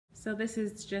So this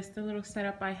is just a little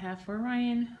setup I have for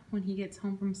Ryan when he gets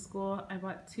home from school. I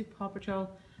bought 2 Paw Patrol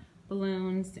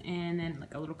balloons and then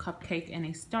like a little cupcake and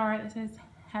a star that says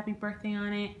happy birthday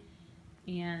on it,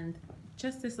 and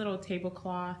just this little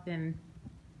tablecloth and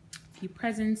a few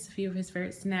presents, a few of his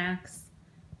favorite snacks.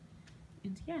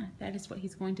 And yeah, that is what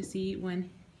he's going to see when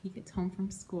he gets home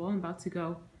from school. I'm about to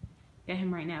go get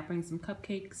him right now, bring some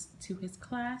cupcakes to his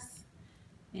class,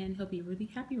 and he'll be really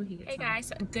happy when he gets home. Hey guys,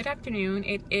 good afternoon.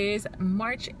 It is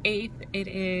March 8th. It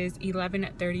is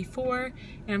 11:34,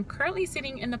 and I'm currently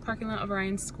sitting in the parking lot of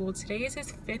Ryan's school. Today is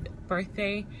his 5th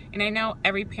birthday, and I know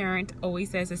every parent always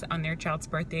says this on their child's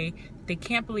birthday. They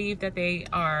can't believe that they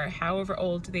are however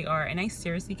old they are, and I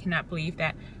seriously cannot believe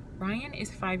that Ryan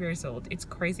is 5 years old. It's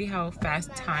crazy how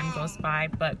fast time goes by,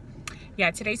 but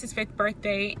yeah, today's his 5th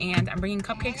birthday, and I'm bringing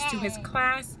cupcakes to his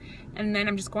class, and then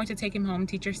I'm just going to take him home.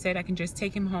 Teacher said I can just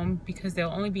take him home because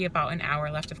there'll only be about an hour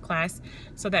left of class,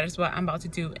 so that is what I'm about to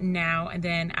do now. And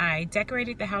then I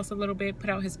decorated the house a little bit, put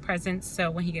out his presents, so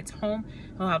when he gets home,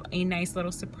 he'll have a nice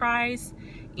little surprise.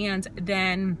 And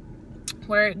then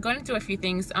we're going to do a few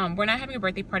things. We're not having a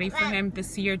birthday party for him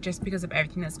this year just because of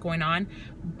everything that's going on,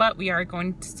 but we are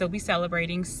going to still be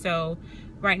celebrating. So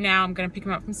right now I'm going to pick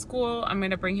him up from school. I'm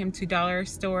going to bring him to Dollar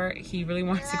Store. He really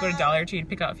wants to go to Dollar Tree and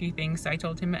pick out a few things, so I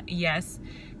told him yes.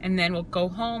 And then we'll go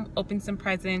home, open some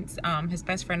presents. His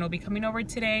best friend will be coming over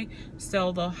today,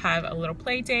 so they'll have a little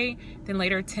play day. Then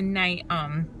later tonight,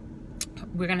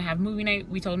 we're gonna have movie night.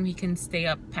 We told him he can stay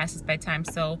up past his bedtime,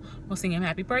 so we'll sing him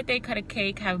happy birthday, cut a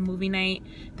cake, have a movie night.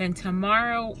 Then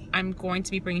tomorrow I'm going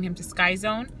to be bringing him to Sky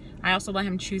Zone. I also let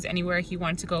him choose anywhere he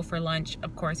wanted to go for lunch.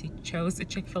 Of course, he chose a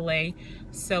Chick-fil-A,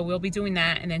 so we'll be doing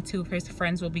that. And then 2 of his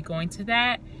friends will be going to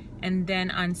that. And then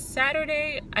on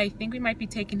Saturday, I think we might be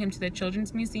taking him to the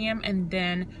Children's Museum, and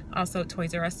then also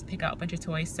Toys R Us to pick out a bunch of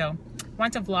toys. So I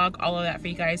want to vlog all of that for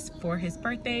you guys for his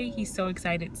birthday. He's so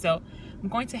excited. So I'm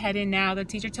going to head in now. The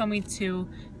teacher told me to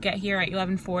get here at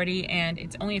 11:40, and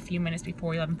it's only a few minutes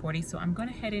before 11:40. So I'm going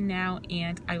to head in now,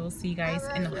 and I will see you guys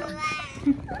in a little.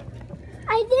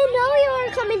 I didn't know you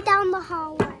were coming down the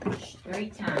hallway. 3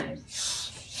 times.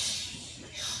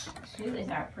 Who is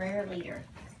our prayer leader?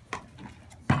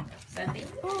 Selfie?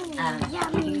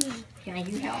 Yummy. Can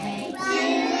you help me?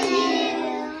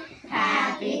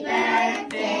 Happy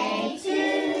birthday to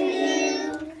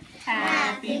you.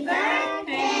 Happy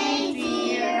birthday,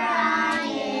 dear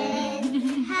Ryan.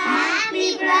 Happy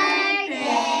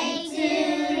birthday to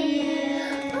you.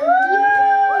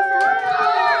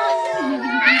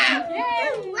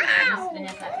 Wow.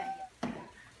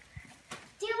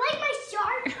 Do you like my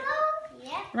shark boat?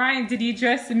 Yeah. Ryan, did you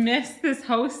just miss this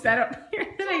whole setup here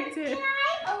that I did? Can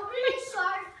I open the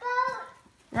shark boat?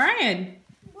 Ryan,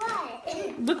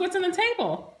 What? look what's on the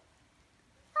table.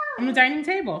 Oh. On the dining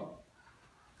table.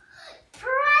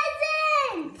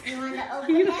 Presents! You want to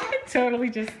open You it? totally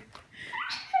just...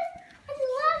 I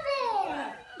love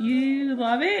it. You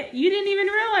love it? You didn't even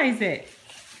realize it.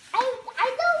 I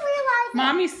don't realize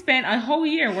Mommy spent a whole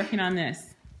year working on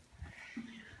this.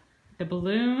 The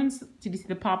balloons. Did you see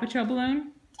the Paw Patrol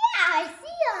balloon? Yeah, I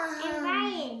see them. And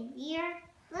Ryan, here,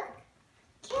 look.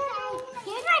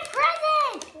 Here's my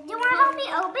present. Do you want to help me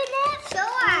open it?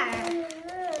 Sure.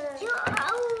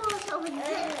 Let's open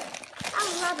this. I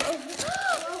love it.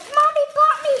 Mommy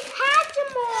bought me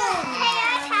Hatchimals. Hey,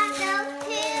 I have those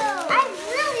too. I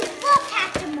really love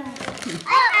Hatchimals. I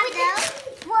have those.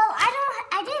 Well,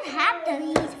 I didn't have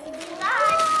those.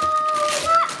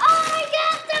 I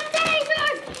got some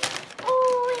tasers.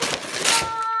 Oh, it's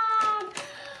fun.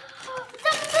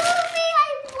 The movie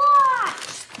I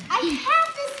watched. I had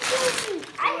this movie.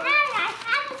 I had it.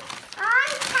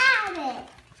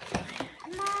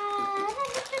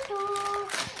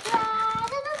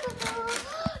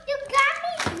 You got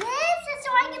me this so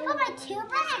I can put my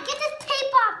toothbrush and get this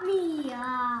tape off me.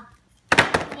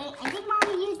 Okay, I think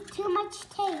Mommy used too much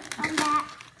tape on that.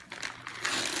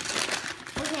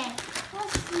 Okay,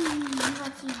 let's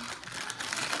see.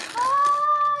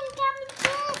 Oh, you got me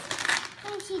this.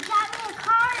 And she got me a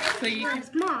car. So you can...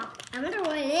 Mom, I wonder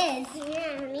what it is.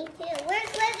 Yeah, me too.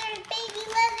 Where's Lizard, baby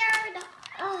Lizard?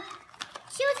 Oh,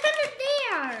 she was kind of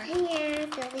there. Yeah,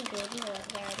 silly baby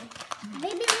Lizard.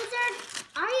 Baby Lizard,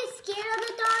 are you scared of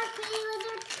the dark, baby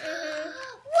Lizard?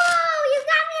 Whoa, you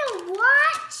got me a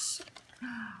watch?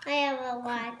 I have a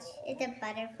watch. It's a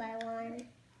butterfly one.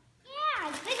 Yeah,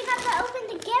 it's big enough to open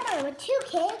together with 2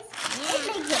 kids. It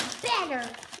makes it better.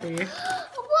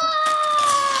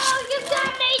 Whoa, you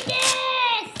got me this!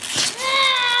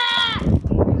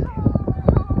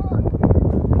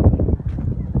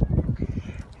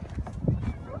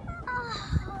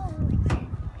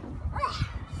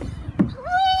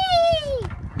 Whee!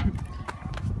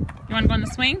 You want to go on the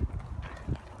swing?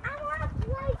 I want to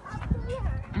play up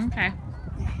there. Okay.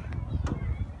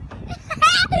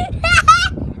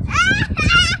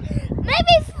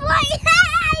 Maybe fly.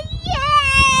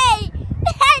 Yay!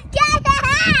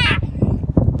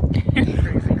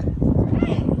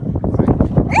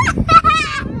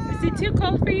 Is it too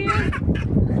cold for you?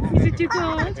 Is it too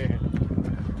cold?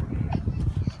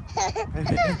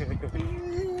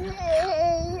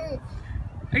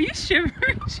 Are you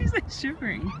shivering? She's like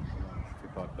shivering.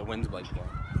 The wind's like blowing.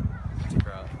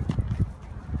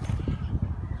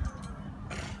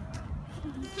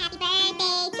 Happy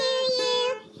birthday to you.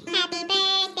 Happy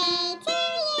birthday to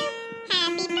you.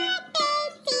 Happy birthday,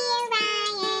 dear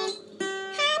Ryan.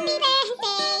 Happy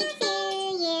birthday to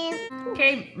you.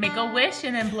 Okay, make a wish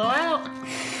and then blow out.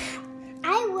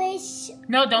 I wish.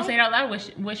 No, don't say it out loud.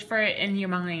 Wish for it in your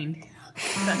mind.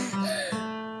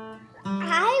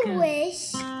 I Good.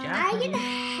 wish job, I could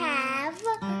honey. have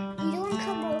you and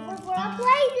come over for a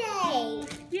play day.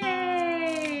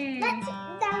 Yay! Let's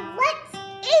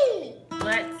eat.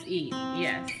 Let's eat,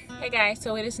 yes. Hey guys,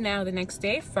 so it is now the next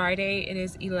day, Friday. It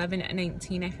is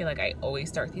 11:19. I feel like I always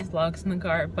start these vlogs in the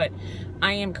car, but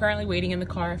I am currently waiting in the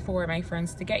car for my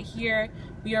friends to get here.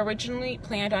 We originally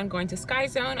planned on going to Sky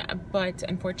Zone, but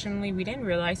unfortunately we didn't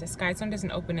realize that Sky Zone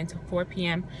doesn't open until 4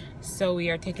 p.m. So we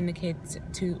are taking the kids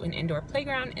to an indoor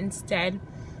playground instead.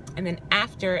 And then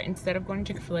after, instead of going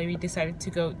to Chick-fil-A, we decided to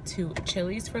go to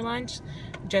Chili's for lunch,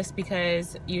 just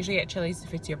because usually at Chili's,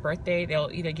 if it's your birthday, they'll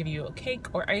either give you a cake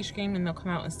or ice cream and they'll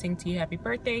come out and sing to you happy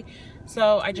birthday.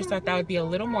 So I just thought that would be a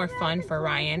little more fun for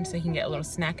Ryan, so he can get a little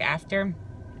snack after.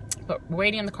 But we're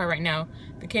waiting in the car right now.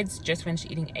 The kids just finished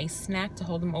eating a snack to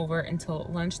hold them over until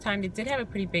lunchtime. They did have a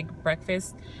pretty big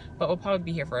breakfast, but we'll probably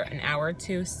be here for an hour or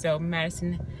two. So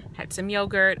Madison had some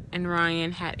yogurt and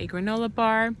Ryan had a granola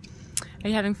bar. Are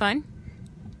you having fun?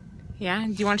 Yeah?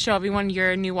 Do you want to show everyone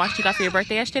your new watch you got for your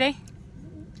birthday yesterday?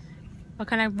 What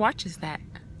kind of watch is that?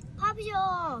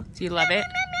 Pop-Yo. Do you love it?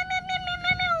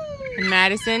 And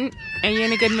Madison, are you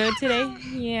in a good mood today?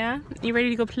 Yeah? You ready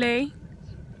to go play?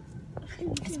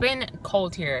 It's been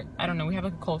cold here. I don't know. We have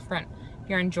like a cold front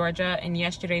here in Georgia, and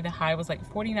yesterday the high was like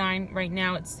 49. Right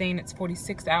now it's saying it's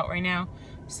 46 out right now.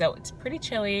 So it's pretty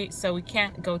chilly, so we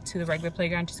can't go to the regular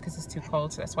playground just because it's too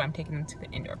cold, so that's why I'm taking them to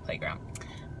the indoor playground.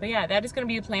 But yeah, that is going to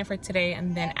be the plan for today,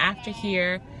 and then after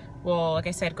here, we'll, like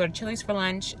I said, go to Chili's for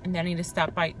lunch, and then I need to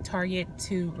stop by Target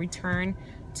to return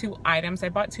 2 items. I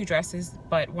bought 2 dresses,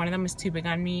 but one of them is too big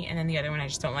on me, and then the other one I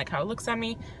just don't like how it looks on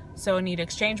me, so I need to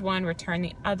exchange one, return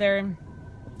the other, and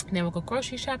then we'll go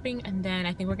grocery shopping, and then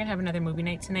I think we're going to have another movie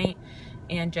night tonight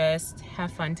and just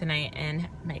have fun tonight and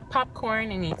make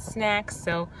popcorn and eat snacks.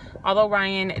 So although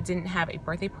Ryan didn't have a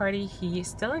birthday party, he's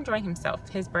still enjoying himself.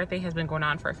 His birthday has been going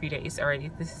on for a few days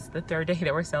already. This is the 3rd day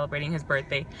that we're celebrating his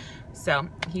birthday. So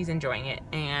he's enjoying it.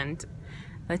 And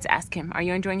let's ask him, are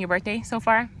you enjoying your birthday so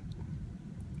far?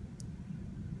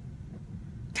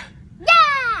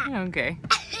 Yeah! Okay.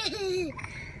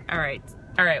 All right.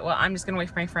 Well, I'm just gonna wait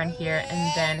for my friend here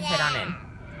and then head on in.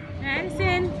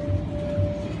 Madison,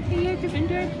 are you at the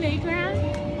indoor playground?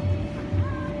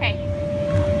 Hey.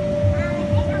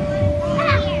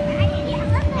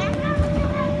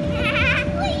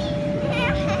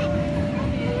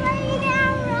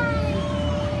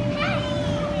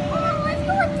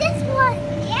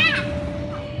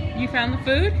 You found the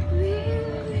food?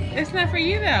 It's not for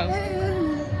you though.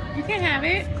 You can't have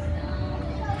it.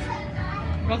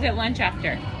 We'll get lunch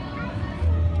after.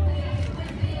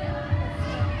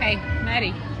 Hey,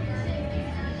 Maddie.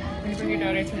 I'm gonna bring your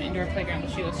daughter to an indoor playground,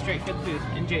 but she goes straight for the food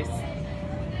and juice.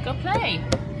 Go play.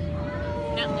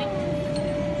 No.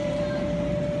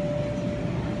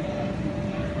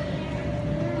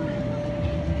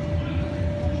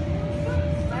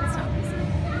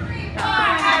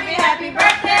 Happy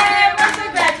birthday, we're so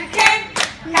glad you came.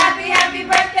 Happy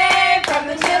birthday from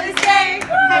the Chili's gang.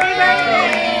 Happy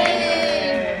birthday.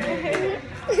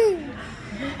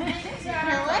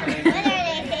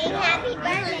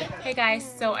 Hey guys,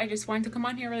 so I just wanted to come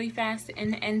on here really fast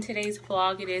and end today's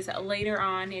vlog. It is later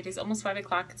on. It is almost 5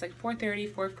 o'clock. It's like 4:30,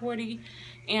 4:40,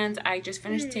 and I just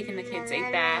finished taking the kids a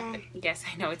bath. Yes,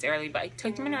 I know it's early, but I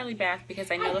took them an early bath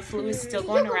because I know the flu is still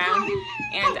going around,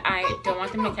 and I don't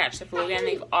want them to catch the flu again.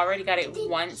 They've already got it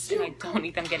once, and I don't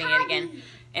need them getting it again.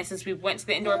 And since we went to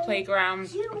the indoor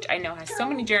playground, which I know has so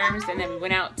many germs, and then we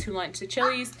went out to lunch to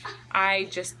Chili's, I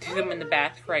just threw them in the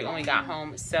bath right when we got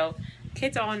home. So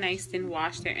kids all nice and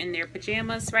washed. They're in their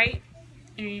pajamas, right?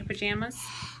 In your pajamas?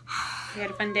 You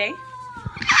had a fun day?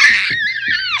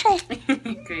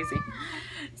 Crazy.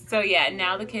 So yeah,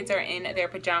 now the kids are in their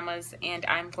pajamas and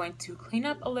I'm going to clean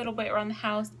up a little bit around the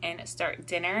house and start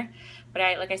dinner. But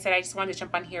like I said, I just wanted to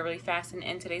jump on here really fast and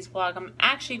end today's vlog. I'm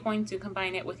actually going to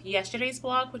combine it with yesterday's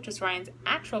vlog, which was Ryan's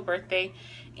actual birthday.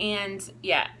 And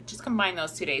yeah, just combine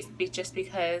those 2 days just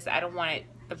because I don't want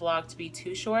the vlog to be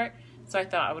too short. So I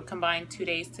thought I would combine 2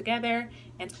 days together.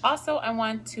 And also I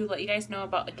want to let you guys know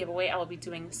about a giveaway I will be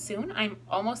doing soon. I'm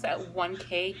almost at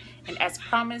 1K, and as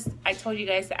promised, I told you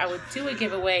guys that I would do a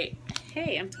giveaway.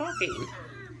 Hey, I'm talking.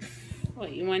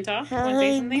 What, you want to talk? Want to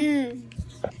say something?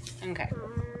 Okay.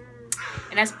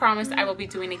 And as promised, I will be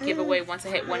doing a giveaway once I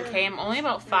hit 1K. I'm only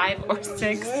about 5 or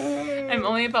 6. I'm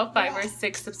only about 5 or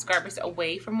 6 subscribers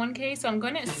away from 1K. So I'm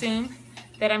going to assume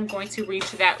that I'm going to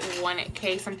reach that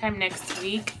 1K sometime next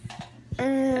week.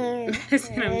 I'm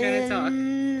trying to talk.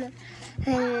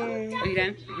 Are you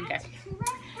done? Okay.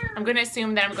 I'm going to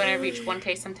assume that I'm going to reach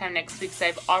 1K sometime next week. So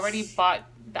I've already bought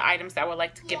the items that I would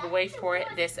like to give away for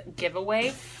this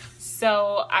giveaway.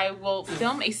 So I will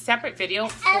film a separate video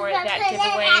for that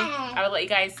giveaway. I will let you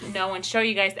guys know and show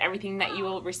you guys everything that you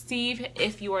will receive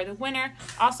if you are the winner.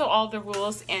 Also all the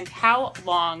rules and how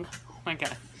long, oh my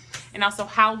god, and also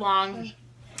how long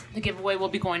the giveaway will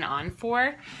be going on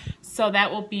for. So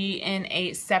that will be in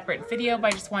a separate video, but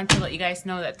I just wanted to let you guys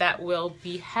know that that will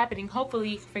be happening,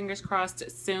 hopefully, fingers crossed,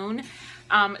 soon.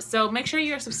 So make sure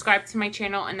you're subscribed to my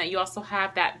channel and that you also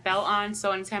have that bell on,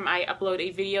 so anytime I upload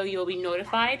a video, you'll be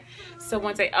notified. So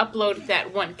once I upload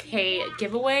that 1K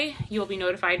giveaway, you'll be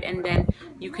notified, and then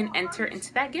you can enter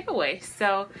into that giveaway.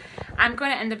 So I'm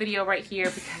going to end the video right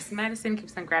here because Madison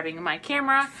keeps on grabbing my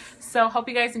camera. So hope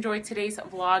you guys enjoyed today's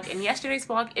vlog and yesterday's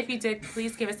vlog. If you did,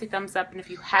 please give us a thumbs up, and if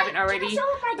you haven't already,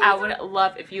 I would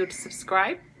love if you would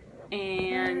subscribe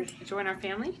and join our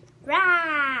family.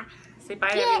 Rah! Say bye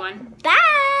to everyone.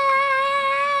 Bye!